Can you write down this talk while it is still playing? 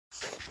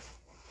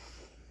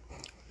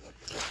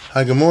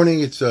Hi, good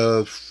morning. It's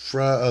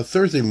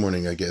Thursday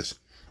morning, I guess,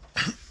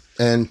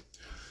 and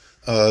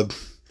uh,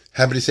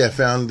 happy to say I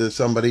found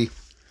somebody.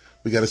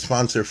 We got a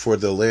sponsor for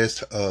the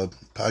last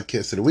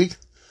podcast of the week,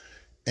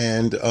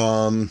 and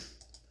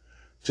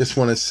just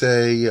want to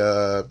say,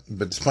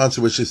 but the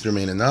sponsor wishes to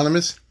remain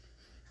anonymous,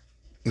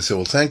 so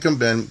we'll thank them.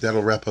 Ben,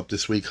 that'll wrap up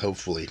this week.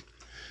 Hopefully,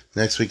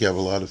 next week I have a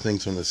lot of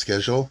things on the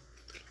schedule,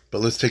 but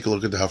let's take a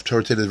look at the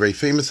Haftorah today. The very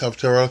famous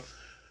Haftorah,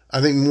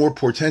 I think more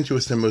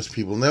portentous than most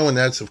people know, and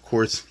that's of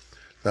course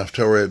the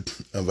Haftorah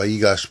of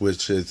Vayigash,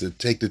 which is to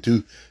take the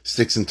two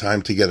sticks in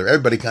time together.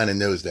 Everybody kind of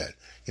knows that.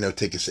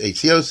 Take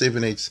Eitz Yosef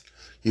and Eitz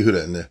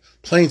Yehuda. And the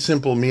plain,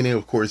 simple meaning,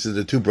 of course, is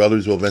the two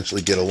brothers will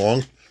eventually get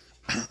along.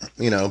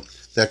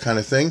 That kind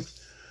of thing.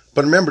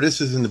 But remember,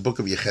 this is in the book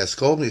of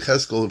Yechezkel.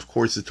 Yechezkel, of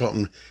course, is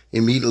talking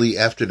immediately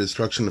after the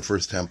destruction of the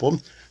first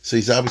temple. So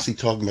he's obviously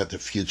talking about the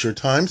future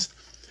times.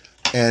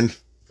 And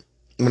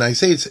when I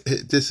say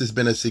this has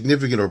been a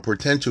significant or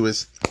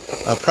portentous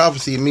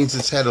prophecy, it means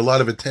it's had a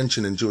lot of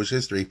attention in Jewish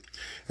history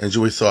and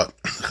Jewish thought.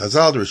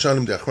 Chazal, the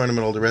Rishonim, the Achronim, and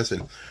all the rest of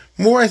it.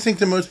 More, I think,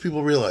 than most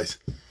people realize.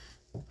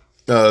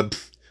 The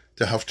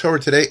Haftorah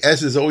today,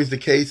 as is always the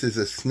case, is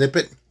a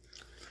snippet.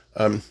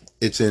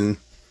 It's in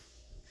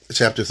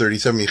chapter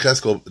 37,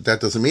 Yechezkel.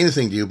 That doesn't mean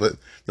anything to you, but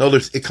no,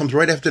 it comes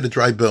right after the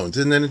dry bones.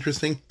 Isn't that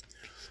interesting?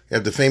 You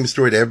have the famous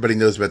story that everybody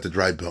knows about the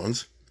dry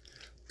bones.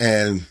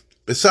 And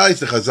besides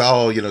the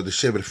Chazal, the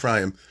Shevet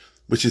Ephraim,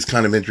 which is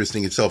kind of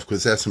interesting itself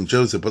because that's from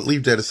Joseph, but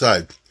leave that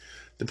aside.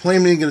 The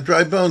plain meaning of the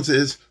dry bones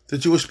is the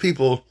Jewish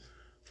people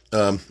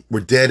were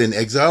dead in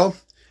exile,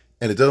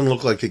 and it doesn't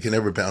look like it can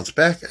ever bounce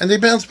back, and they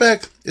bounce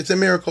back. It's a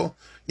miracle.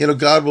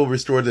 God will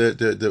restore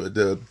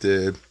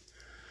the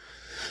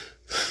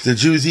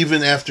Jews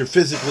even after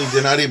physically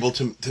they're not able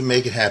to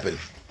make it happen.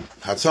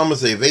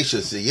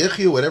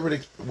 Whatever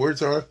the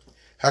words are,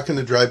 how can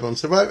the dry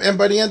bones survive? And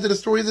by the end of the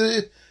story,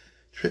 the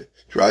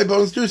dry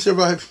bones do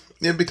survive.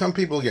 They become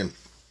people again.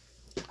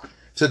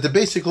 So at the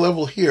basic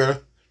level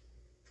here,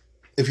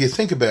 if you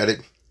think about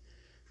it,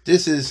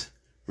 this is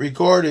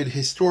regarded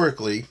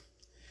historically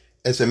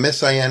as a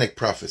messianic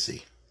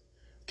prophecy.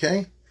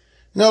 Okay?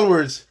 In other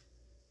words,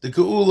 the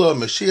Geula,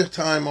 Mashiach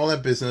time, all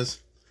that business,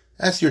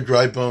 that's your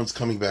dry bones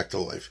coming back to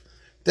life.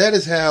 That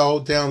is how,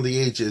 down the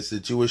ages, the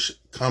Jewish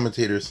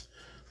commentators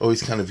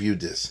always kind of viewed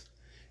this.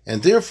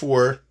 And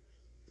therefore,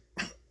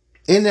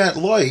 in that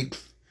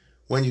light,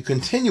 when you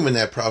continue in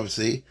that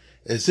prophecy,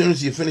 as soon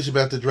as you finish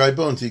about the dry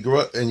bones, you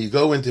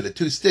go into the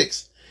two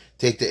sticks,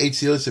 take the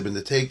Eitz Yosef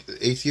and take the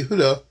Eitz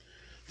Yehuda.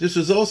 This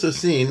was also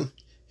seen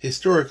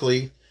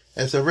historically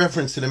as a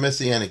reference to the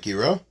Messianic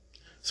era.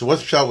 So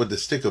what's shot with the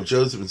stick of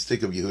Joseph and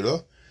stick of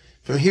Yehuda?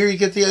 From here you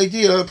get the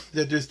idea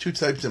that there's two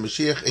types of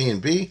Mashiach, A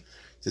and B.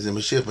 There's a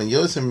Mashiach ben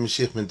Yosef and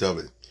Mashiach ben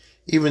David.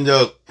 Even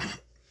though,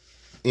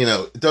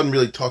 it doesn't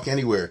really talk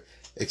anywhere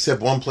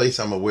except one place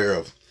I'm aware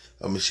of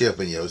Mashiach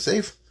ben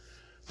Yosef.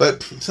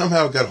 But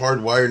somehow it got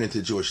hardwired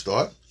into Jewish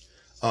thought.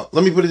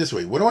 Let me put it this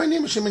way. What do I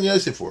name Mashiach ben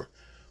Yosef for?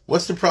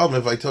 What's the problem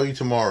if I tell you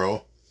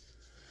tomorrow,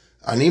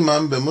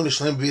 Animam b'emunah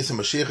shlem b'yis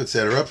Mashiach,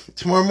 etc.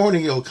 Tomorrow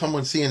morning you'll come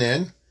on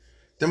CNN.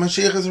 The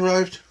Mashiach has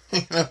arrived.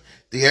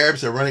 The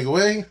Arabs are running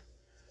away.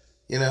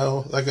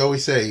 Like I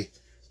always say,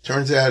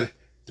 turns out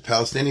the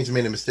Palestinians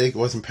made a mistake. It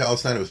wasn't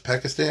Palestine, it was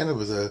Pakistan. It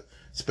was a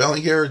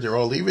spelling error. They're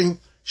all leaving.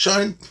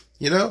 Shine,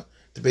 the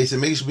base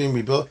of Mikdash being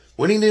rebuilt.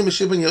 What do you name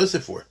Mashiach ben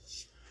Yosef for?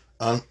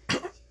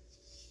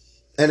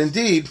 And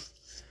indeed,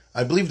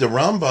 I believe the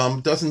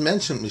Rambam doesn't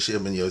mention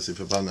Mashiach ben Yosef,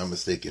 if I'm not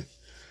mistaken.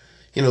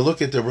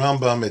 Look at the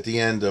Rambam at the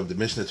end of the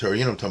Mishnah Torah.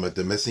 I'm talking about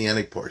the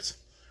messianic parts.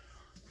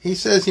 He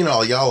says,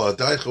 Al Yala,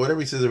 Daicha,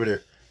 whatever he says over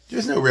there.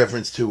 There's no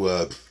reference to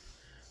a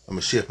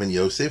Mashiach ben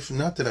Yosef,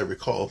 not that I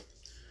recall.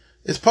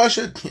 It's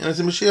Pashat, it's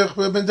a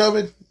Mashiach ben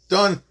David.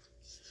 Done.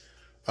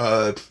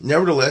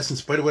 Nevertheless, in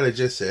spite of what I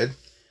just said,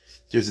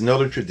 there's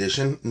another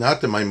tradition, not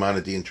the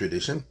Maimonidean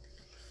tradition,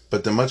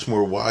 but the much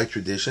more wide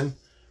tradition,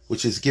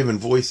 which is given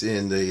voice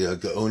in the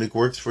Gaonic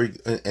works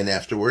and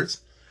afterwards.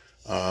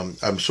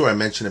 I'm sure I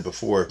mentioned it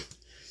before.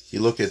 You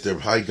look at the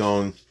High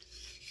Gaon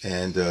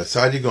and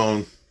Saadia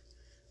Gaon.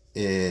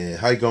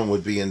 High Gaon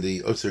would be in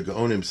the Oser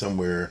Gaonim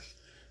somewhere,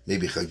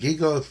 maybe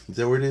Chagiga, is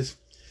that where it is?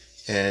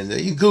 And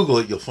you Google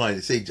it, you'll find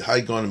it. Say High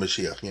Gaon and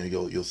Mashiach,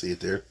 you'll see it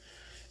there.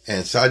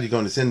 And Saadia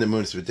Gaon is in the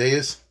Munis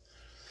V'Deis.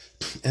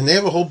 And they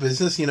have a whole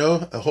business,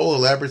 a whole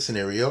elaborate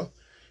scenario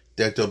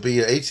that there'll be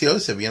Eitz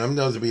Yosef.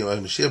 There'll be a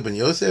Mashiach ben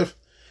Yosef,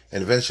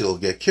 and eventually he'll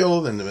get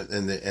killed, and the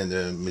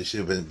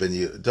Mashiach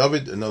ben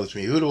David, another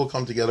from Yehuda will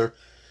come together.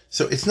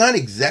 So it's not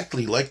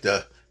exactly like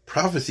the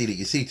prophecy that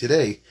you see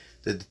today,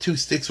 that the two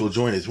sticks will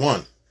join as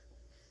one.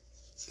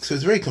 So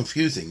it's very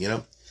confusing,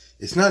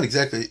 It's not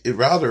exactly,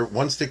 rather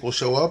one stick will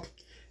show up,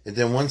 and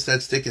then once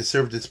that stick has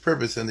served its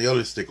purpose, then the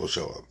other stick will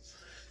show up.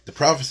 The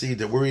prophecy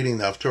that we're reading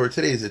the Haftorah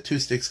today is that two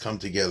sticks come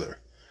together.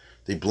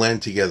 They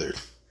blend together.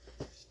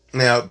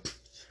 Now,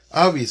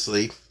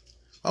 obviously,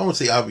 I won't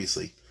say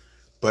obviously,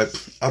 but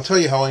I'll tell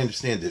you how I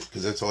understand it,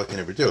 because that's all I can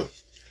ever do.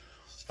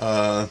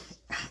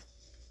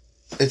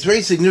 It's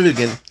very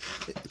significant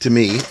to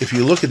me, if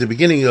you look at the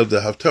beginning of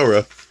the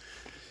Haftorah,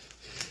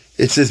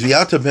 It says,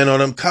 "V'yata ben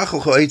Adam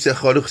kachol ha'etz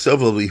echad u'chsav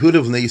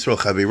l'Yehuda v'nei Yisrael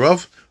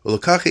chavirav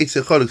v'lekach etz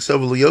echad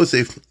u'chsav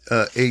l'Yosef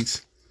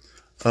etz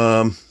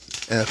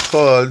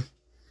echad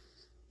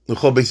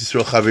l'chol beis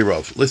Yisrael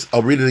chavirav." Listen,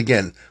 I'll read it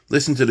again.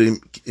 Listen to the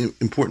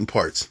important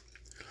parts.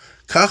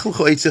 Kachol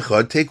ha'etz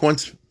echad, take one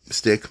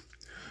stick,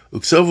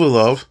 u'chsav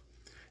l'lav,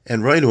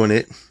 and write on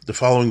it the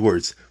following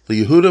words: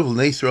 L'Yehuda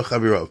v'nei Yisrael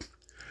chavirav.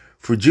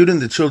 For Judah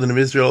and the children of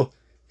Israel,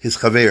 his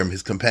chaverim,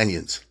 his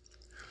companions.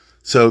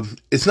 So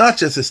it's not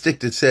just a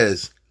stick that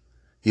says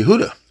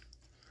Yehuda.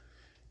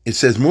 It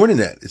says more than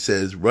that. It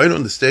says right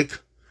on the stick,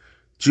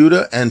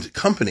 Judah and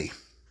company.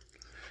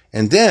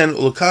 And then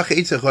ulukach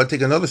eitz echad,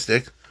 take another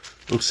stick,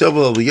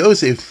 uksevel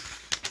Yosef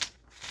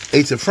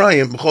eitz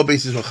Ephraim b'chol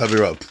beis Yisrael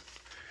chavirav.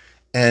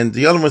 And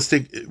the other one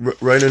stick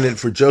right on it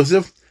for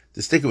Joseph,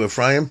 the stick of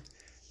Ephraim,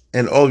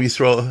 and all of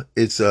Yisrael,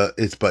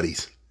 its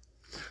buddies.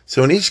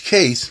 So in each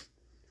case,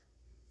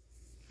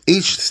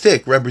 each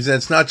stick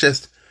represents not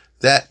just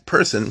that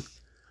person,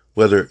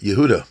 whether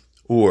Yehuda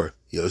or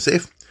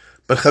Yosef,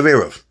 but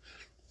Chaverov.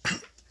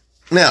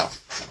 Now,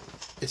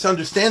 it's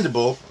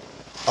understandable,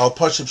 al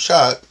Pashab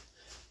Shat,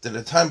 that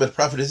at the time of the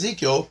prophet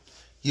Ezekiel,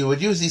 you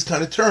would use these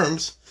kind of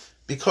terms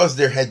because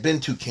there had been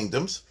two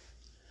kingdoms.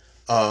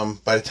 By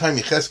the time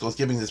Yechezkel is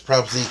giving this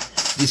prophecy,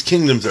 these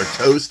kingdoms are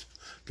toast,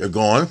 they're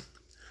gone.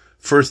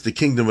 First, the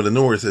kingdom of the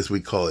north, as we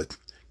call it,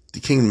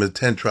 the kingdom of the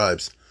 10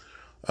 tribes.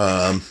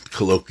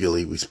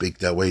 Colloquially, we speak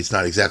that way. It's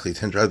not exactly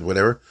 10 tribes,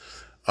 whatever.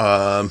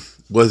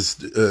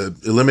 Was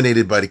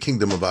eliminated by the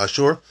kingdom of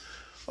Ashur,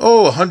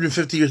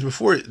 150 years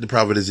before the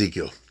prophet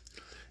Ezekiel.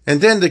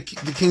 And then the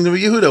kingdom of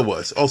Yehuda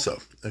was also,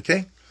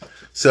 okay?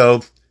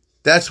 So,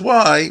 that's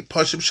why,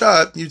 Pashab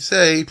Shat, you'd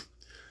say,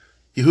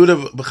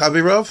 Yehuda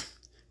b'chavirov,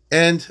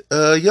 and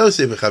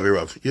Yosef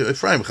b'chavirov,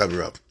 Ephraim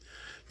b'chavirov.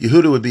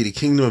 Yehuda would be the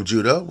kingdom of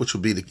Judah, which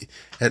would be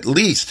at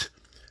least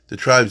the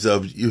tribes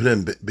of Yehuda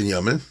and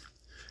Binyamin,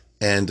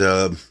 and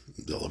the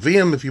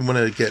Levium, if you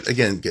want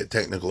to get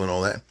technical and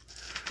all that,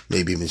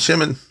 maybe even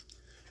Shimon.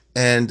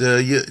 And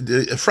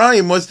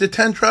Ephraim was the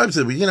 10 tribes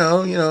that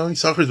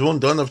Yisachar, Zvulun,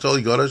 Dan,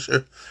 Naphtali, Gad,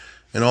 Asher,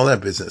 and all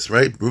that business,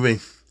 right? Reuben.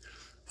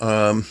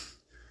 And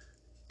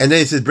then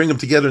he says, bring them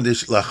together in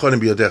this Lachon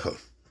and Biodecha.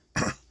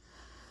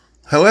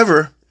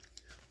 However,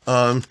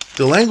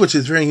 the language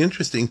is very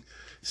interesting,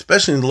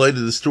 especially in the light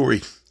of the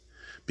story,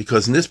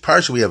 because in this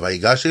parsha we have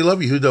Vayigash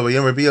Elav Yehuda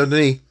Vayom Rabbi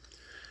Adoni.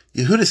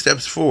 Yehuda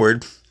steps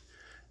forward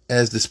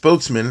as the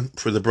spokesman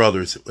for the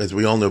brothers, as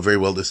we all know very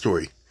well the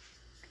story.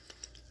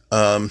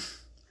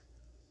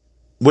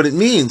 What it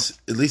means,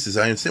 at least as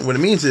I understand, what it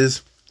means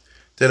is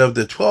that of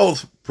the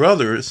 12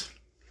 brothers,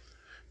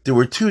 there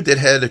were 2 that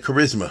had a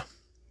charisma,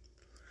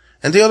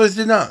 and the others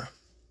did not.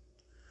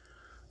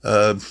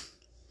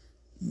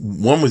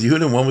 One was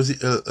Yehuda, and one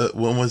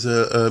was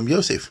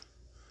Yosef.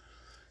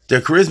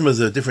 Their charisma is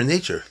a different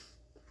nature,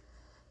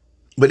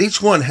 but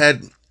each one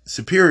had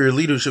superior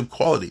leadership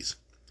qualities.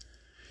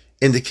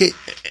 And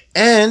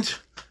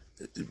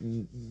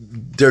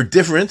they're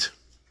different.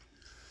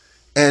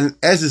 And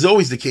as is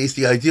always the case,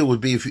 the ideal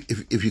would be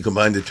if you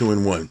combine the 2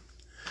 in 1.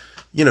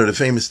 You know, the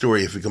famous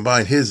story, if you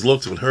combine his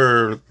looks with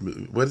her,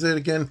 what is it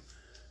again?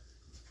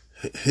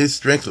 His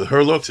strength with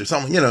her looks or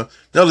something, In other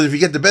words, if you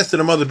get the best of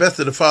the mother, best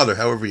of the father,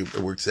 however it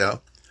works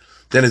out,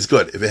 then it's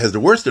good. If it has the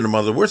worst of the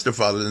mother, worst of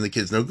the father, then the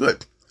kid's no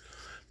good.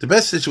 The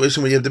best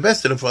situation when you have the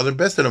best of the father,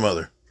 best of the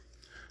mother.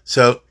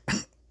 So,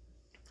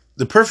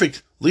 the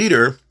perfect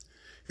leader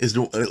is,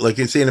 like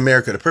you say in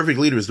America, the perfect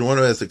leader is the one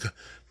who has to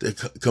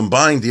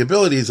combine the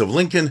abilities of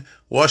Lincoln,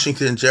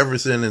 Washington,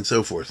 Jefferson, and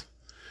so forth.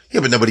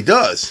 Yeah, but nobody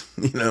does.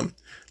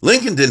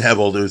 Lincoln didn't have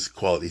all those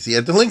qualities. He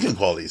had the Lincoln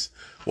qualities.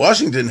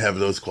 Washington didn't have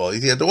those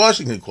qualities. He had the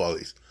Washington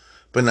qualities.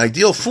 But in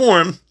ideal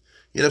form,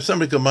 you'd have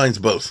somebody who combines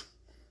both.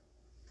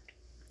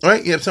 All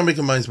right? You have somebody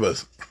who combines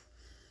both.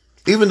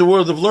 Even the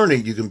world of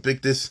learning, you can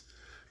pick this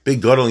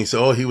big gadol and you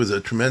say, he was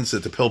a tremendous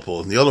at the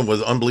Pilpul, and the other one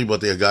was unbelievable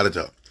at the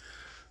Agadata.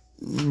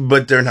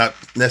 But they're not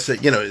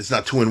necessarily, it's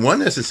not 2 in 1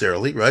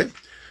 necessarily, right?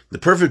 The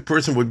perfect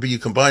person would be you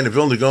combine the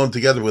Vilna Gaon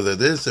together with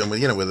this and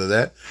with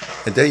that,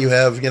 and then you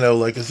have,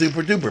 like a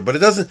super duper. But it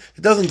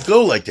doesn't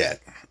go like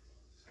that.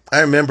 I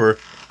remember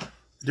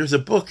there's a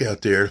book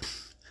out there,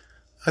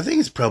 I think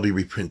it's probably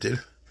reprinted,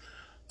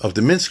 of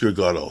the Minsker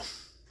Gadol.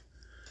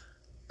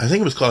 I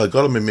think it was called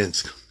Gadol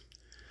Minsk.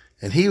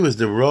 And he was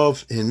the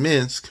Rav in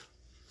Minsk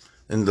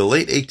in the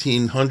late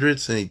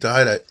 1800s, and he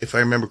died, if I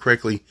remember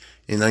correctly,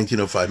 in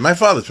 1905. My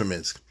father's from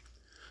Minsk.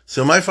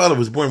 So my father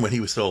was born when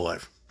he was still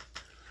alive.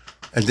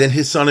 And then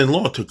his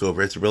son-in-law took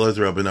over. It's Rebbe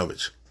Eliezer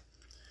Rabinovich.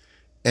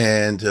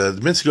 And the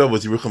Minsk Gadol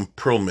was Yerucham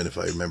Perlman, if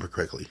I remember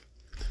correctly.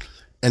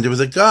 And there was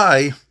a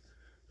guy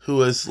who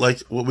was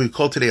like what we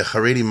call today a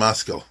Haredi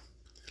Moscow.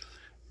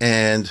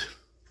 And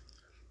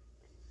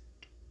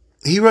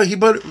he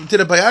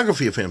did a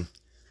biography of him.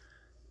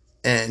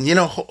 And,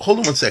 hold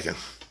on one second.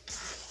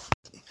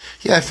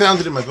 Yeah, I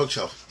found it in my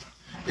bookshelf.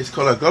 It's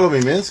called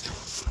Agolomi Minsk.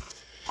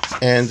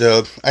 And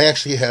I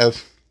actually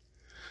have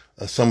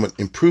a somewhat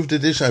improved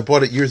edition. I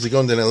bought it years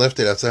ago, and then I left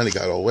it outside. It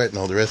got all wet and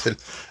all the rest of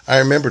it. I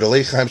remember the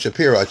late Chaim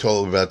Shapiro, I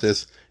told him about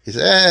this, He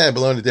said,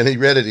 baloney. Then he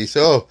read it. He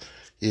said,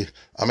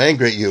 I'm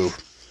angry at you.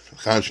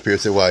 Chaim Shapiro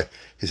said, why?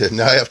 He said,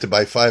 now I have to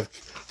buy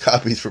 5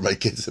 copies for my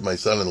kids and my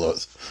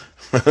son-in-laws.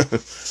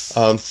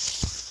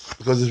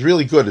 Because it's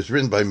really good. It's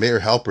written by Meir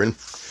Halpern.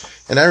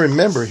 And I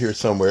remember here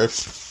somewhere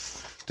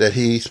that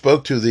he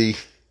spoke to the,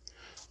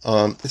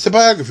 it's a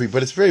biography,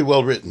 but it's very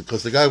well written,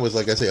 because the guy was,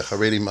 like I say, a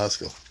Haredi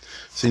Moscow.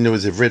 So he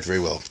knows Ivrit very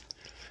well.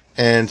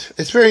 And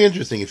it's very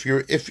interesting. If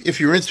you're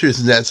interested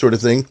in that sort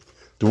of thing,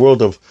 the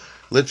world of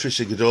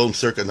literature Gedolim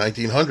circa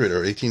 1900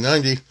 or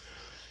 1890,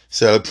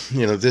 so,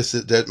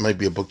 that might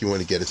be a book you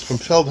want to get. It's from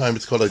Feldheim.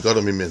 It's called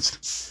Agadol Minsk.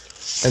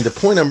 And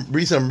the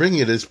reason I'm bringing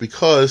it is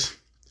because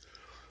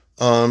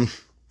the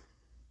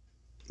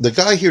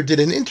guy here did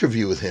an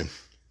interview with him.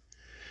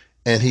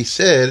 And he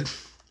said,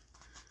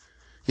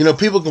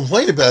 people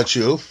complain about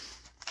you,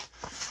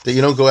 that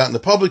you don't go out in the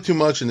public too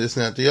much and this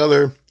and that and the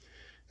other.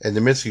 And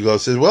the Minsky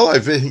goes, says, well,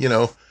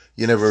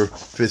 you never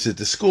visit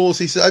the schools.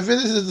 He said, I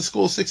visited the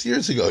school 6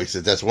 years ago. He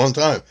said, that's one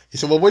time. He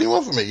said, well, what do you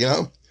want from me,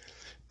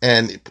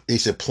 And he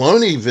said,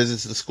 Plony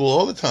visits the school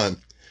all the time.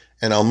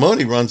 And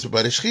Almoni runs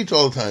by the Shechit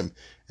all the time.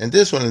 And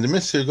this one, and the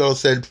Minsky girl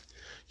said,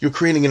 you're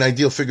creating an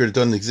ideal figure that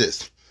doesn't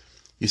exist.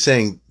 You're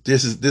saying,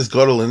 this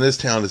Gadol in this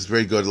town is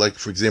very good, like,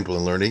 for example,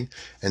 in learning.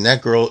 And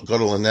that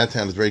Gadol in that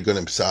town is very good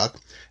in Psak.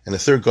 And the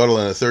third Gadol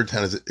in a third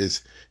town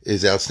is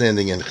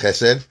outstanding in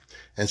Chesed.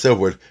 And so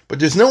forth. But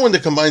there's no one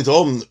that combines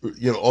all of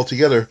them, all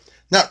together.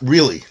 Not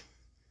really. You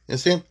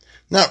understand?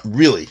 Not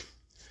really.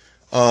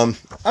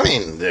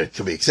 There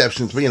could be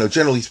exceptions, but,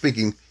 generally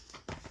speaking,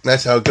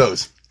 that's how it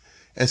goes.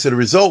 And so the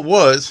result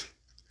was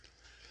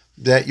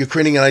that you're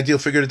creating an ideal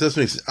figure that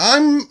doesn't exist.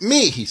 I'm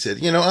me, he said.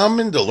 I'm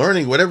into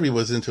learning, whatever he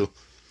was into.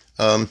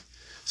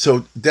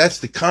 So that's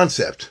the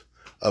concept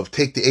of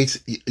take the Eitz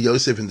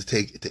Yosef and to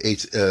take the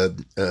Eitz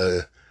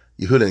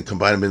Yehuda and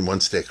combine them in one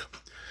stick.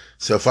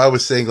 So if I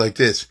was saying like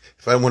this,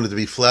 if I wanted to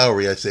be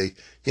flowery, I'd say,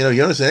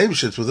 Yonasan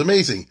Eibeshitz was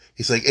amazing.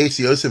 He's like Eitz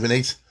Yosef and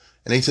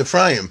Eitz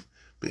Ephraim.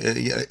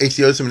 Eitz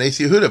Yosef and Eitz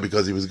Yehuda,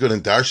 because he was good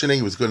in Darshaning,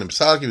 he was good in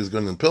Psak, he was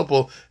good in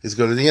Pilpul, he's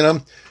good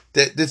in,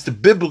 that's the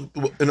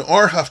biblical, in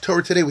our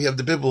Haftorah today, we have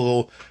the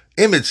biblical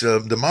image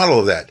of the model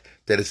of that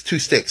it's 2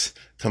 sticks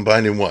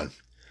combined in one.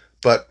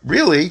 But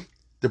really,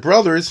 the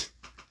brothers,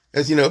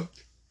 as you know,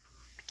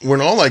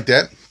 weren't all like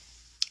that.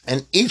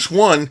 And each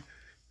one,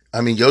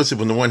 Yosef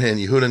on the one hand,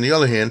 Yehuda on the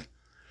other hand,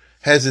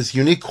 has its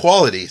unique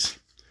qualities.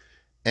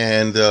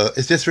 And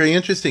it's just very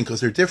interesting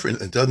because they're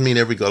different. It doesn't mean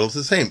every Gadol is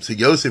the same. So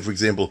Yosef, for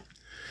example,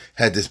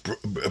 had this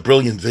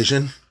brilliant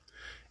vision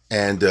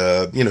and,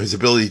 his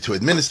ability to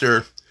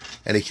administer,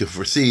 and he could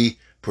foresee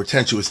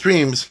portentous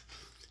dreams.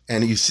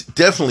 And you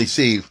definitely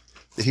see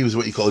that he was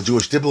what you call a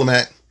Jewish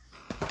diplomat.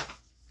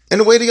 And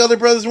the way the other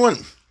brothers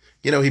weren't.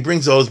 He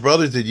brings all his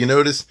brothers. Did you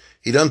notice?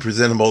 He doesn't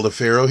present them all to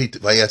Pharaoh. He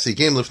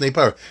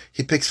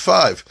picks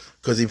 5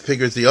 because he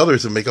figures the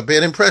others will make a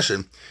bad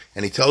impression.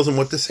 And he tells them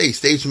what to say.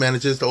 Stage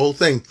manages the whole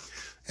thing.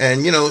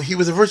 And, he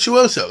was a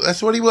virtuoso.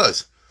 That's what he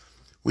was.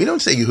 We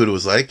don't say Yehuda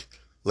was like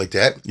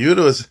that.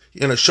 Yehuda was,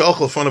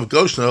 Shalch l'fon of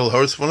Goshen,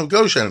 Horis l'fon of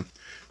Goshen.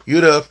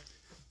 Yehuda,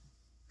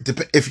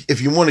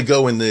 if you want to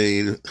go in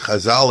the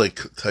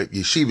Chazalic type,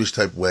 yeshivish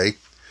type way,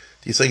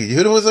 you say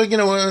Yehuda was like,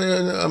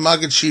 a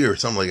Maggid Shir or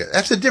something like that.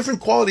 That's a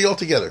different quality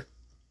altogether.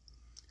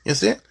 You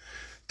understand?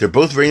 They're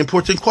both very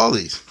important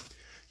qualities.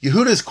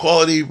 Yehuda's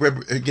quality,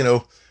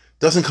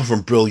 doesn't come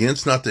from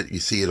brilliance, not that you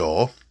see it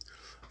all.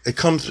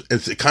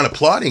 It's kind of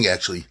plotting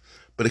actually,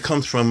 but it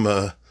comes from,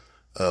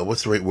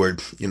 what's the right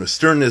word?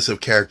 Sternness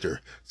of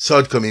character.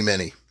 Sod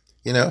kamimeni.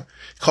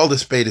 Called a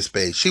spade a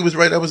spade. She was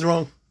right, I was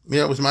wrong.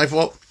 It was my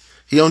fault.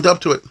 He owned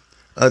up to it.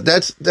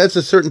 That's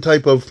a certain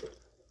type of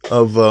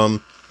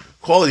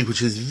quality,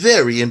 which is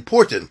very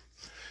important.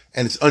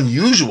 And it's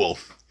unusual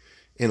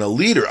in a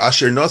leader.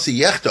 Asher nasi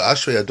yechta,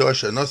 asher yador,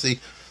 asher nasi,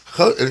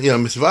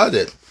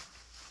 misvadet.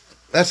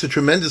 That's a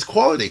tremendous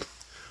quality.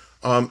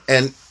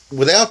 And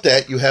without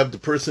that, you have the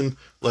person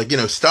like,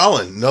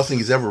 Stalin.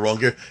 Nothing is ever wrong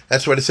here.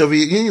 That's why the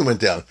Soviet Union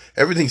went down.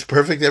 Everything's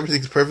perfect,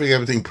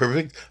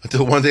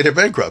 until one day they're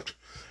bankrupt.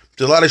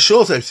 There's a lot of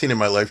shuls I've seen in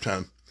my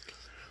lifetime.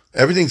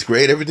 Everything's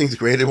great,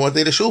 and one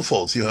day the shul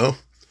folds,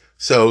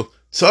 So,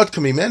 Sod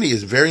Kamimeni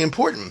is very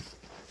important.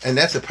 And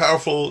that's a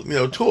powerful,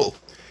 tool.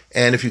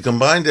 And if you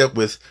combine that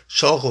with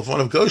Shalch l'fon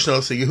of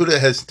Goshen, so Yehuda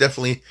has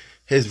definitely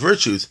his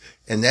virtues.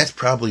 And that's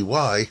probably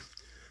why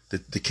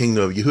the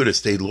kingdom of Yehuda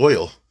stayed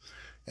loyal.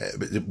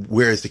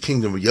 Whereas the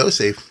kingdom of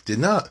Yosef did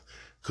not.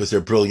 Because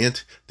they're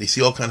brilliant. They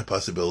see all kinds of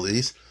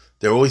possibilities.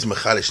 They're always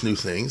machadish new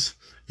things.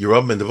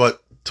 Yerob ben Nevat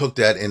took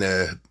that in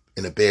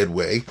a bad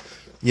way.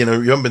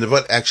 Yerob ben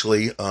Nevat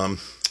actually,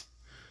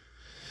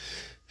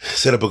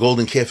 set up a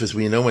golden calf, as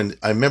we know, and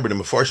I remember the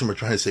Mefarshim were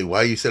trying to say,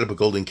 why you set up a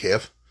golden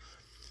calf?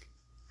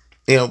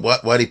 Why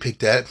did he pick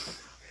that?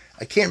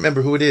 I can't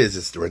remember who it is.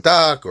 It's the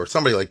Radak or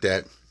somebody like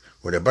that,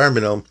 or the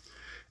Barmenel.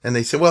 And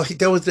they said, well,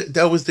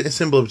 that was the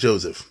symbol of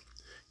Joseph.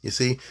 You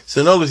see? So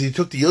in other words, he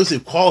took the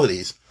Yosef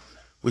qualities,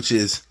 which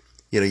is,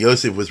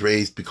 Yosef was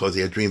raised because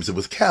he had dreams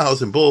with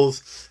cows and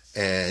bulls,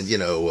 and, the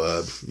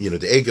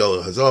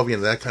Egel,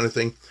 Hazov, that kind of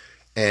thing.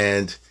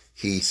 and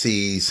he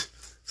sees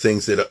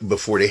things that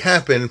before they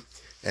happen,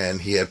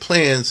 and he had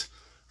plans.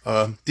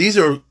 These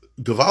are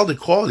Gavaldic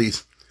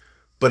qualities,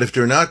 but if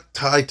they're not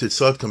tied to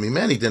Tzad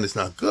Kamimeni, then it's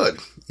not good,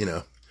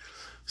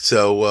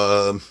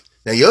 So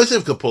now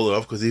Yosef could pull it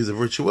off because he was a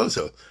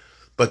virtuoso,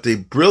 but the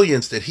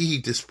brilliance that he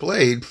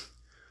displayed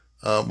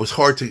was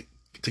hard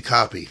to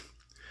copy,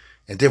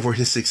 and therefore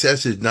his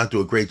successors did not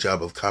do a great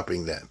job of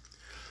copying that.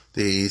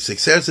 The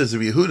successors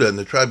of Yehuda and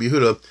the tribe of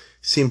Yehuda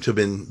seem to have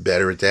been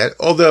better at that,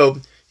 although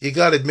you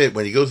got to admit,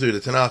 when you go through the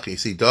Tanakh, you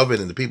see David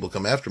and the people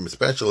come after him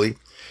especially,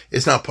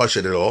 it's not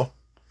Pashut at all,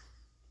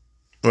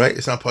 right?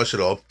 It's not Pashut at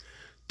all.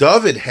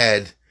 David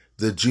had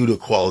the Judah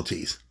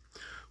qualities.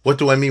 What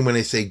do I mean when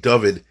I say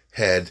David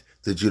had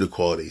the Judah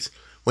qualities?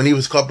 When he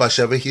was caught by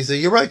Sheva, he said,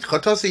 you're right,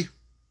 Chatasi.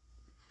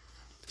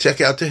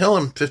 Check out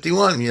Tehillim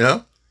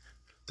 51,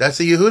 That's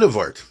a Yehuda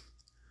vart,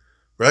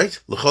 right?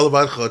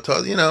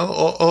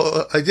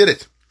 I did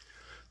it.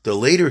 The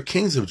later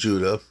kings of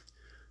Judah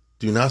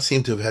do not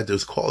seem to have had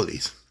those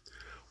qualities.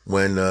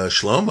 When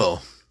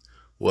Shlomo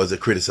was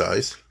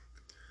criticized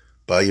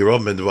by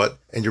Yerovam ben Nevat,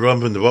 and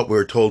Yerovam ben Nevat, we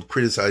were told,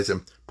 criticized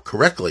him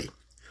correctly.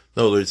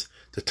 In other words,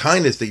 the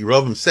tinus that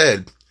Yerovam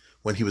said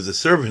when he was a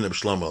servant of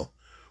Shlomo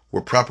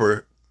were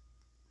proper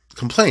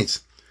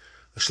complaints.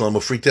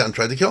 Shlomo freaked out and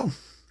tried to kill him.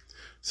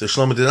 So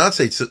Shlomo did not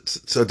say,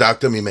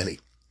 Tzadakta mimeni.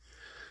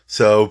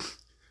 So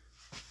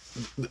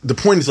the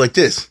point is like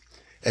this.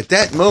 At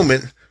that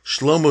moment,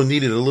 Shlomo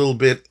needed a little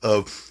bit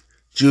of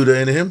Judah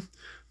in him,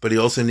 but he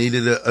also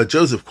needed a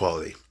Joseph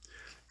quality.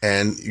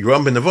 And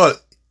Yerovam ben Nevat,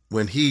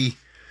 when he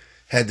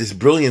had this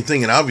brilliant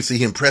thing, and obviously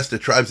he impressed the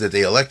tribes that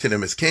they elected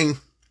him as king.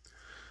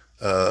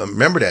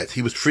 Remember that.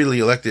 He was freely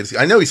elected.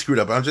 I know he screwed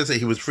up. I'll just say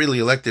he was freely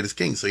elected as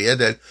king, so he had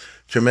that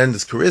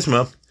tremendous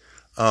charisma.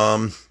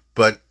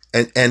 But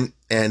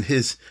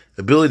his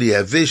ability to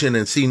have vision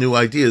and see new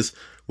ideas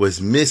was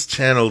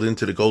mischanneled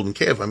into the golden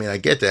calf. I mean, I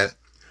get that.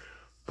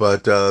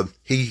 But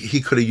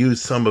he could have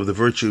used some of the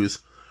virtues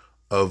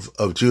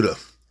of Judah.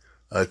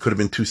 It could have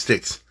been two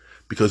sticks.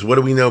 Because what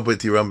do we know about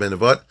Yerovam ben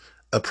Nevat?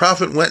 A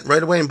prophet went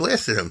right away and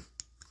blasted him.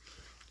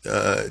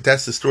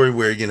 That's the story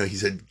where, he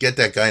said, get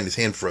that guy, and his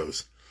hand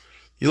froze.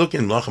 You look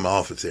in Melachim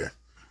Aleph, it's there.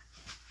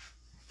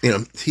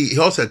 He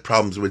also had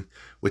problems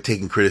with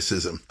taking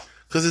criticism.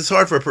 Because it's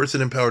hard for a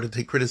person in power to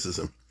take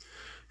criticism.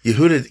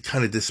 Yehuda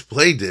kind of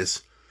displayed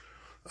this,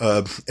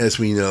 as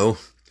we know,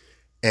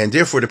 and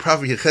therefore the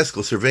prophet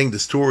Yechezkel, surveying the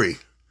story,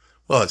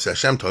 well, it's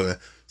Hashem talking,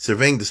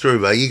 surveying the story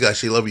of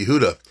Vayigash, love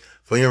Yehuda,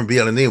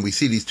 we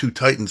see these two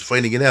titans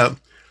fighting it out,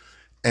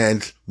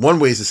 and one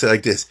way is to say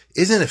like this,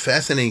 isn't it a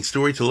fascinating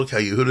story to look how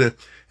Yehuda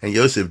and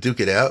Yosef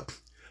duke it out?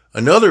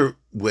 Another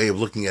way of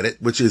looking at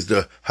it, which is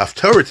the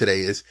Haftarah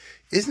today,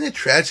 isn't it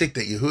tragic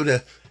that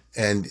Yehuda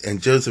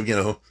and Joseph,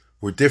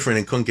 were different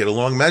and couldn't get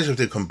along? Imagine if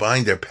they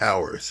combined their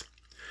powers.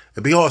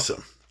 It'd be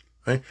awesome,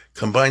 right?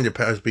 Combine their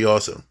powers, be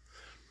awesome.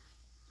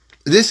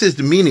 This is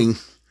the meaning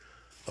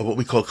of what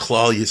we call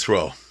Klal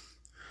Yisrael,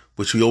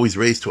 which we always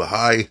raise to a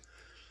high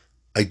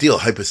ideal,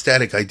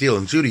 hypostatic ideal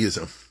in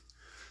Judaism.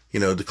 The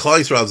Klal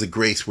Yisrael is a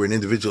grace where an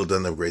individual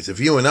doesn't have grace. If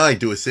you and I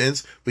do a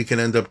sins, we can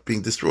end up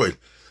being destroyed.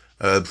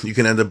 You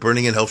can end up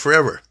burning in hell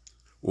forever,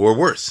 or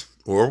worse.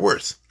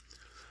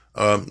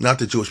 Not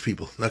the Jewish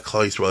people, not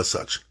Klal Yisrael as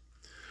such.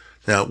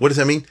 Now, what does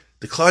that mean?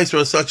 The Klal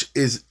Yisrael as such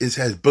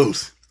has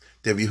both.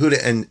 They have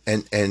Yehuda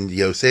and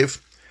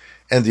Yosef,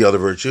 and the other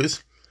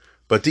virtues,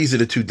 but these are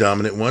the two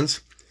dominant ones.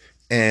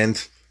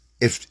 And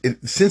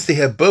since they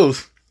have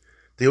both,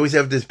 they always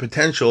have this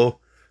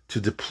potential to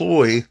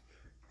deploy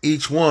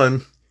each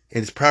one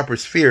in its proper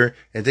sphere,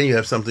 and then you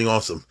have something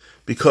awesome.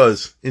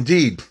 Because,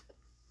 indeed,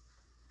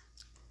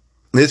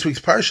 in this week's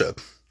Parsha,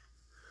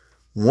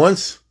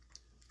 once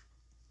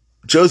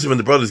Joseph and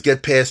the brothers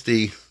get past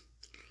the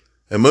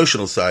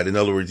emotional side, in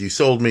other words, you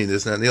sold me,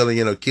 this, and the other,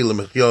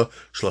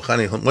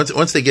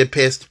 once they get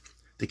past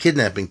the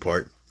kidnapping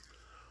part,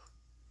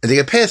 and they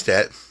get past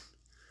that,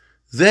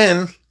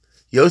 then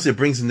Yosef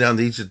brings them down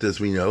to Egypt, as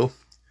we know,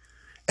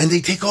 and they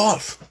take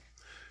off.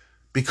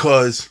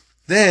 Because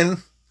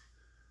then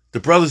the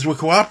brothers were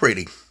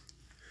cooperating.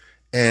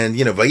 And,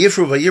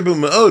 Vayifru,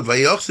 Vayirbu, Ma'od,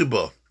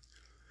 Vayachsubo.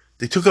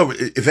 They took over.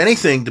 If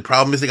anything, the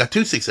problem is they got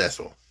too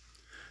successful.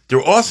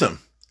 They're awesome.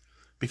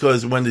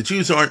 Because when the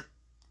Jews aren't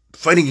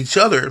fighting each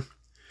other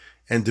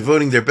and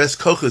devoting their best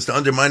kochas to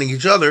undermining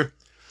each other,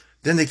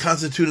 then they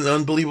constitute an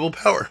unbelievable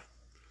power.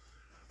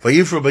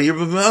 Vayifru,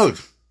 Vayirbu,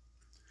 Ma'od.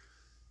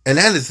 And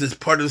that is this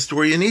part of the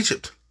story in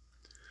Egypt.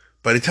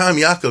 By the time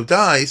Yaakov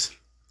dies,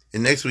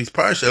 in next week's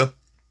Parsha,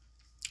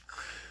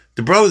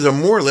 the brothers are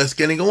more or less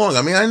getting along.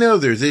 I mean, I know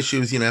there's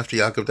issues, after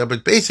Yaakov died,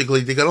 but basically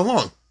they got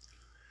along.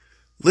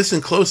 Listen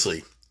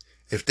closely.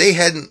 If they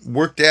hadn't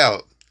worked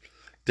out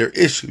their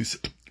issues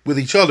with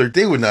each other,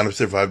 they would not have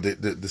survived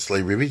the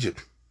slavery of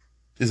Egypt.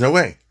 There's no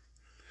way.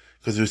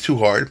 Because it was too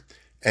hard,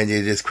 and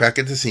you just crack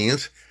at the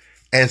seams.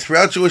 And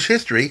throughout Jewish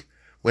history,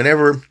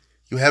 whenever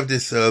you have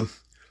this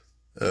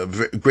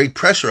great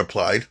pressure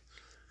applied,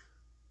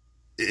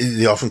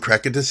 they often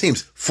crack at the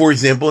seams. For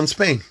example, in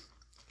Spain.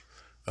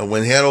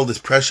 when they had all this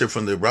pressure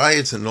from the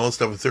riots and all this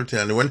stuff in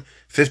 1391,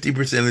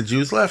 50% of the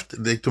Jews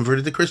left. They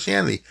converted to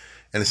Christianity.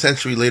 And a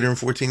century later in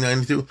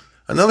 1492,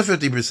 another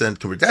 50%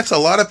 converted. That's a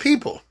lot of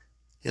people.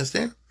 You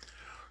understand?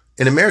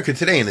 In America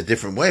today, in a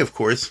different way, of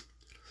course,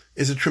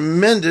 is a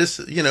tremendous,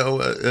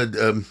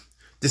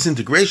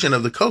 disintegration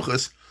of the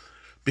kochos,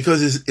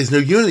 because there's no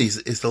unity.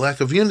 It's the lack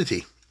of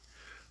unity.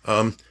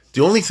 The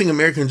only thing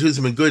American Jews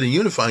have been good in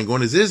unifying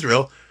going is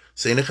Israel.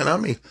 Say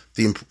Nechanami,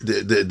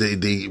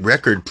 the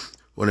record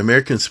on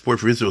American support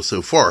for Israel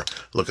so far.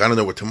 Look, I don't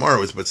know what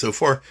tomorrow is, but so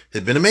far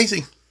has been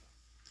amazing.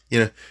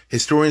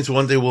 Historians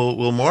one day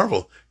will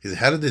marvel.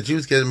 How did the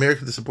Jews get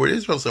America to support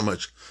Israel so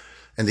much?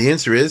 And the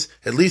answer is,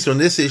 at least on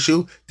this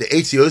issue, the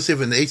Eitz Yosef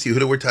and the Eitz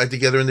Yehuda were tied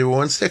together and they were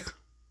one stick.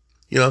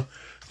 The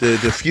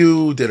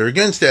few that are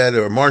against that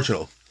are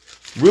marginal.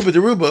 Ruba de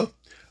Ruba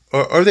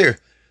are there.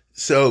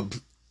 So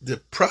the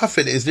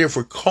prophet is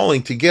therefore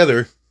calling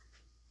together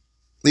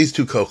these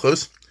two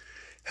kochos.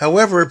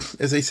 However,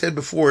 as I said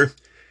before,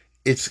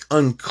 it's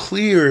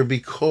unclear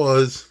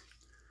because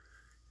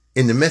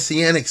in the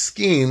messianic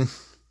scheme,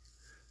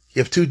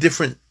 you have two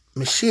different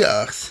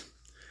Mashiachs.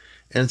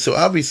 And so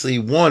obviously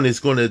one is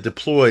going to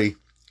deploy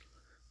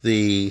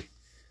the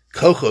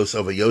kochos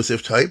of a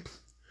Yosef type.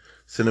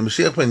 So the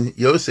Mashiach ben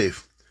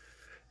Yosef,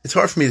 it's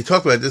hard for me to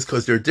talk about this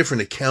because there are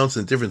different accounts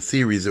and different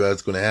theories about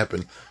what's going to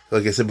happen.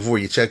 Like I said before,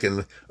 you check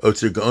in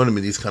Otzer Gaonim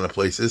in these kind of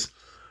places.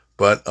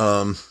 But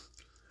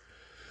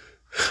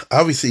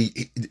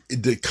obviously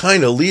the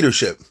kind of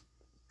leadership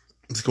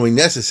that's going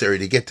necessary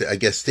to get to, I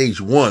guess,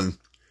 stage 1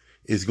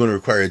 is going to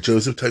require a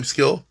Joseph type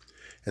skill.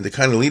 And the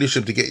kind of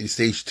leadership to get you to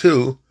stage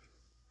 2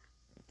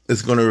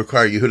 is going to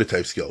require Yehuda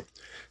type skill.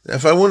 Now,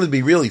 if I wanted to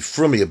be really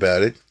frummy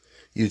about it,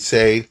 you'd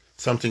say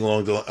something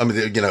along the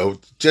line,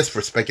 just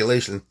for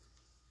speculation,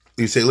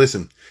 you'd say,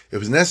 listen, it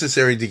was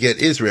necessary to get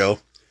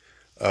Israel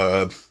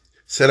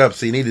set up,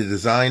 so you needed a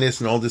Zionist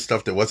and all this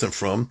stuff that wasn't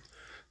from.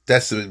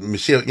 That's the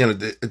Mashiach,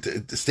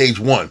 the stage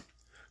 1,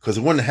 because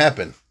it wouldn't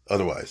happen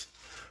otherwise.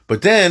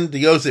 But then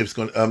the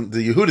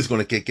Yehuda is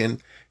going to kick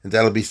in, and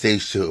that'll be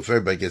stage 2 if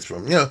everybody gets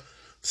from,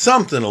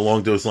 something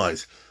along those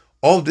lines.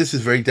 All of this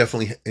is very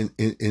definitely in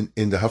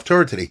the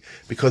Haftarah today,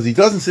 because he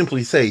doesn't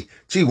simply say,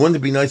 gee, wouldn't it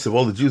be nice if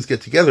all the Jews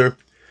get together?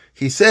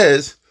 He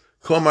says,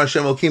 that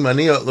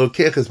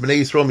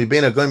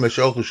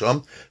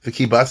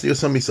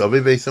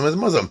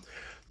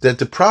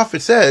the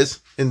prophet says,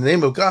 in the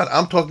name of God,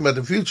 I'm talking about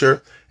the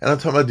future, and I'm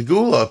talking about the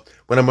Geula,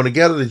 when I'm going to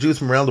gather the Jews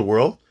from around the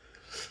world.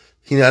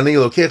 And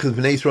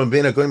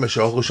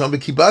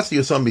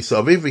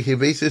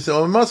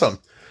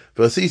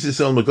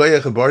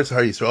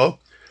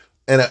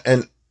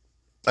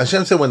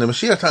Hashem said when the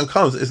Mashiach time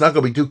comes, it's not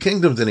going to be two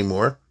kingdoms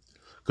anymore,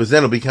 because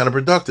then it'll be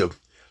counterproductive.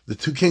 The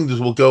two kingdoms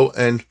will go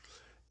and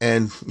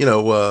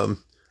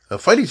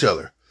fight each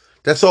other.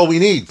 That's all we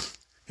need.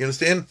 You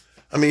understand?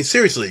 I mean,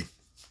 seriously,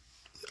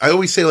 I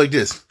always say like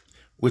this,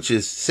 which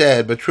is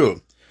sad but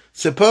true.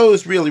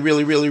 Suppose really,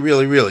 really, really,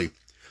 really, really,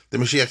 the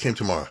Mashiach came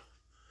tomorrow.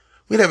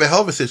 We'd have a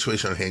hell of a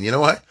situation on hand. You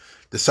know what?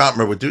 The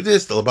Satmar would do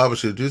this, the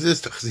Lubavitch would do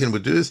this, the Chassidim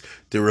would do this,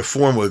 the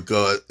Reform would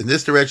go in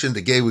this direction, the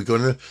Gay would go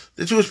in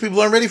the Jewish people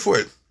aren't ready for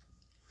it.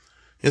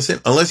 You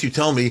understand? Unless you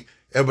tell me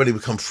everybody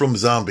become from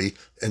zombie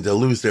and they'll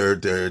lose their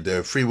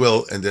free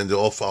will and then they'll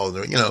all follow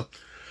their,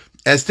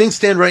 As things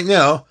stand right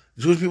now,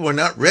 Jewish people are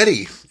not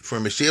ready for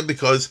Mashiach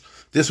because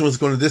this one's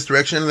going in this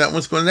direction and that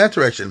one's going in that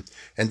direction.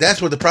 And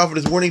that's what the prophet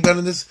is warning about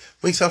in this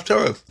week's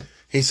Haftarah.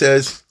 He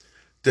says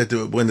that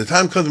when the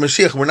time comes to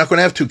Mashiach, we're not going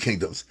to have two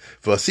kingdoms.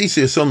 They won't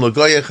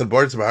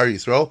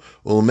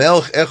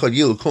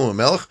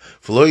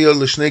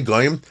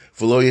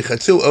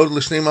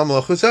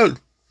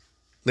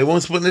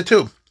split into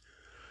two.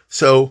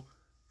 So,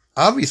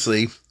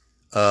 obviously,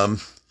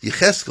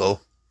 Yecheskel,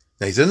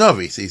 now he's a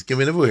Navi, so he's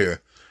giving a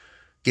here,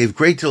 gave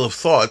great deal of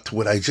thought to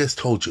what I just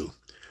told you,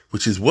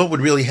 which is what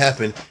would really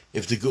happen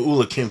if the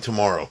Geula came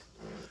tomorrow.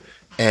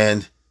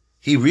 And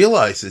he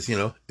realizes,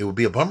 it would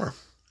be a bummer.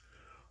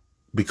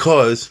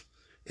 Because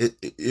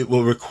it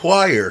will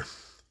require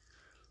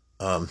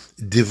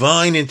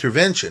divine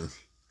intervention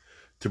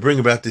to bring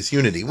about this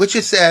unity, which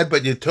is sad,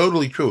 but it's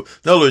totally true.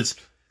 In other words,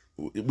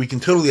 we can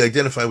totally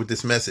identify with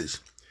this message.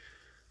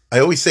 I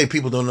always say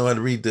people don't know how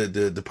to read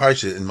the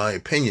Parsha, in my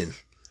opinion.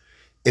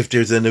 If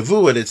there's a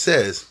Nevuah that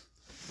says,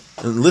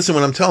 and listen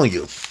what I'm telling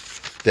you,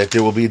 that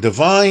there will be a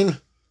divine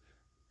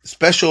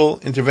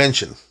special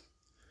intervention.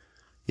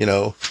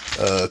 I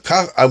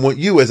want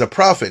you as a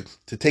prophet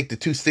to take the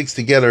two sticks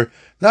together,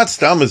 not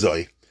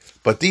stamazoi,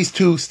 but these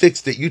two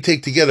sticks that you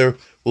take together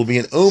will be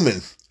an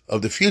omen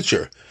of the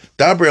future.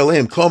 Daber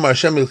aleim kol mar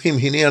Hashem ilchim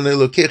hinei ani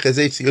lokech ez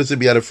eitz Yosef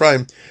biyad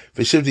Ephraim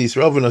v'shivti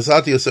Yisrael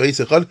v'nosati Yosef eitz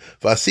echad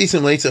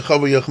v'asisim leitz echad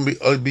v'yochem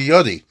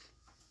biyodi.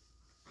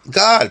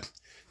 God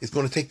is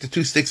going to take the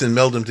two sticks and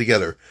meld them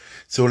together.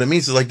 So what it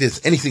means is like this: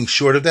 anything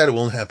short of that, it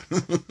won't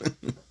happen.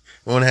 It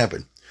won't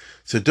happen.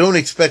 So don't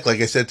expect, like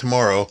I said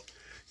tomorrow,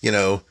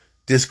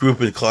 this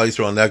group in Klal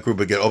Yisrael and that group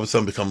will all of a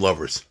sudden become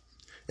lovers.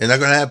 It's not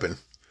going to happen.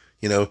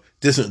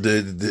 this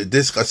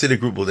Hasidic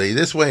group will day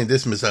this way, and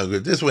this Messiah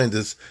group this way, and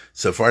this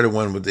Sephardic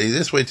one will day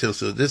this way, till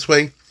so this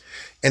way.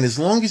 And as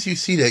long as you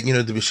see that,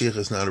 the Mashiach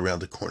is not around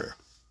the corner.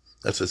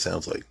 That's what it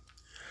sounds like.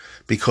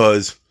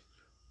 Because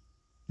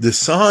the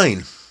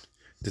sign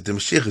that the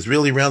Mashiach is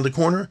really around the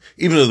corner,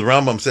 even though the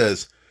Rambam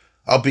says,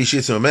 I'll be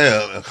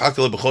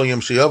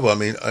I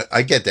mean,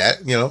 I get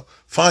that,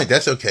 fine,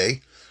 that's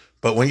okay.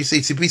 But when you say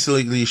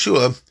Tzipisa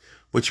Yeshua,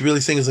 what you're really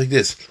saying is like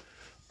this.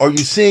 Are you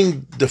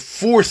seeing the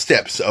 4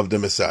 steps of the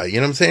Messiah? You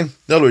know what I'm saying?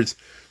 In other words,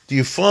 do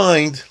you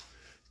find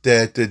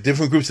that the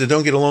different groups that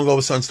don't get along all of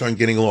a sudden start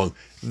getting along?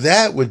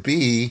 That would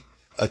be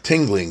a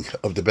tingling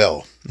of the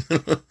bell.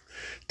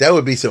 That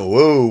would be some,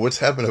 whoa, what's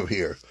happened over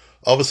here?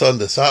 All of a sudden,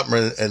 the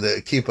Satmar and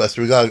the Kippas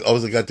all of a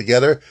sudden got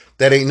together.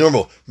 That ain't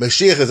normal.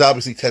 Mashiach is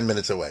obviously 10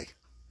 minutes away.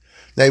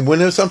 Now, you want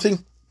to know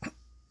something?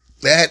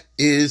 That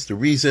is the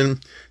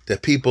reason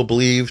that people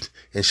believed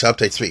in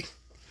Shabtai Tzvi.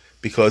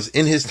 Because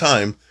in his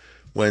time,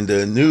 when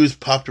the news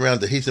popped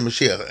around that he's the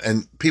Mashiach,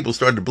 and people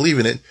started to believe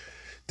in it,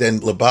 then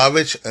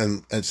Lubavitch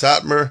and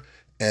Satmar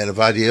and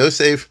Avadia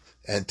Yosef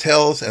and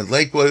Telz and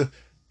Lakewood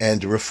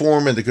and the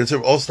Reform and the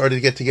Conservative all started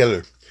to get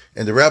together.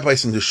 And the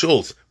rabbis and the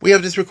shuls, we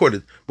have this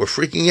recorded, were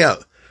freaking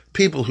out.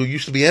 People who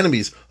used to be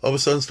enemies all of a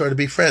sudden started to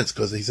be friends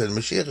because they said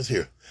Mashiach is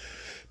here.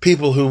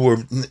 People who were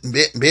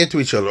bad to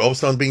each other all of a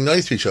sudden being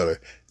nice to each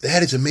other.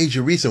 That is a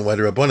major reason why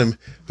the Rabbanim,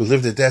 who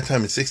lived at that time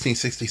in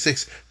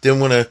 1666, didn't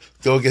want to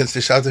go against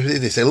the Shabtai Tzvi.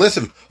 They say,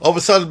 listen, all of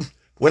a sudden,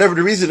 whatever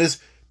the reason is,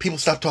 people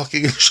stop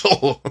talking in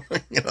shul.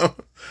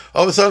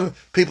 All of a sudden,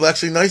 people are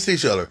actually nice to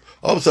each other.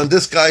 All of a sudden,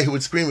 this guy who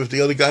would scream if the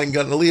other guy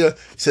got an aliyah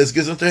says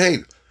Gizim to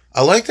hate.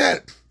 I like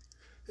that.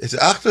 It's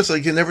achdus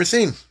like you've never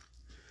seen.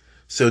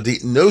 So the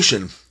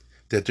notion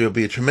that there will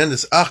be a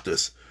tremendous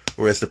achdus,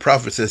 or as the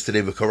prophet says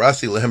today,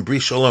 "V'karasi lehem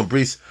bris shalom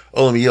bris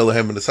olam yeh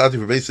lehem v'nasati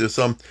v'beis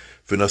yosam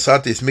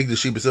v'nasati es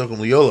migdashi b'silchim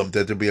liyolam,"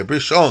 that there will be a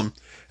bris shalom,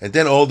 and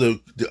then I'll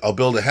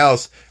build a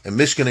house and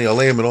mishkanei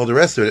aleim and all the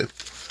rest of it.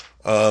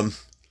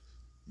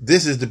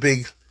 This is the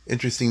big,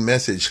 interesting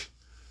message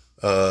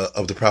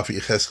of the prophet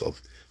Yechezkel.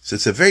 So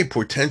it's a very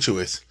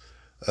portentous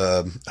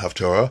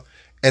haftarah,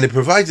 and it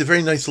provides a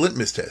very nice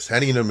litmus test. How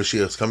do you know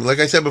Mashiach is coming? Like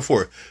I said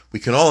before, we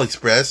can all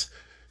express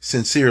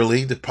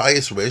sincerely the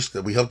pious wish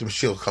that we hope the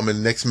Mashiach will come in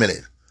the next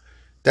minute.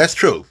 That's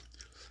true.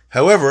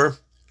 However,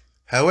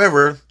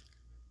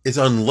 it's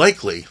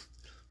unlikely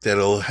that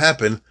it'll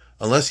happen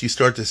unless you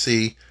start to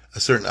see a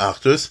certain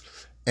achdus,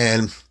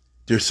 and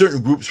there's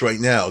certain groups right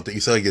now that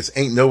you say, I guess,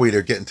 ain't no way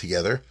they're getting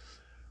together.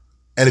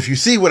 And if you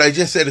see what I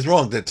just said is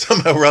wrong, that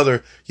somehow or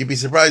other you'd be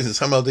surprised that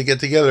somehow they get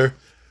together,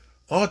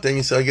 then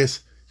you say, I guess,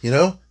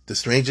 the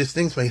strangest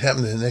things might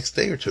happen in the next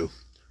day or two,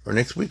 or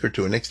next week or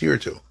two, or next year or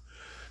two.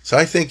 So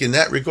I think in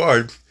that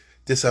regard,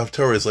 this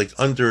Haftarah is like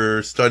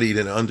understudied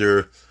and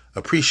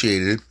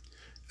underappreciated.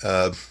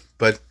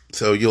 But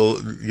so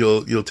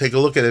you'll take a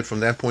look at it from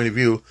that point of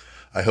view.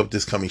 I hope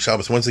this coming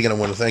Shabbos. Once again, I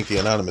want to thank the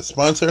anonymous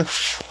sponsor.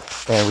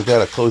 And with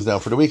that, I close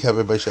down for the week. Have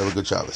everybody have a good Shabbos.